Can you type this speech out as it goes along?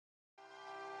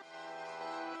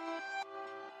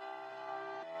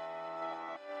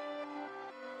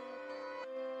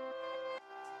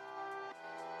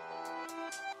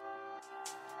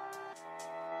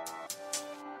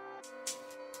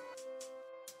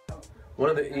One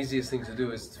of the easiest things to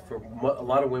do is for a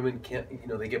lot of women can't,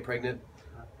 they get pregnant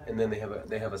and then they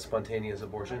have a spontaneous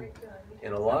abortion,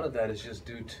 and a lot of that is just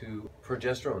due to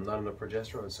progesterone, not enough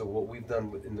progesterone. So what we've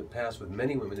done in the past with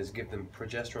many women is give them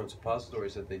progesterone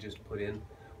suppositories that they just put in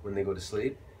when they go to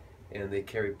sleep, and they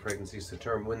carry pregnancies to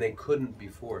term when they couldn't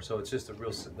before. So it's just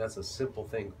that's a simple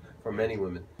thing for many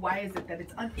women. Why is it that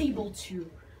it's unable to,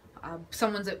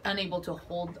 someone's unable to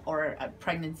hold or a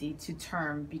pregnancy to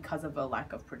term because of a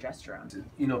lack of progesterone?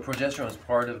 Progesterone is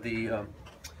part of the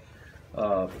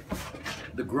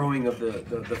growing of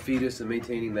the fetus and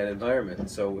maintaining that environment.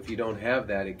 So if you don't have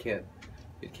that, it can't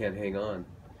hang on.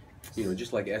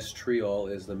 Just like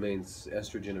estriol is the main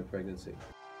estrogen of pregnancy.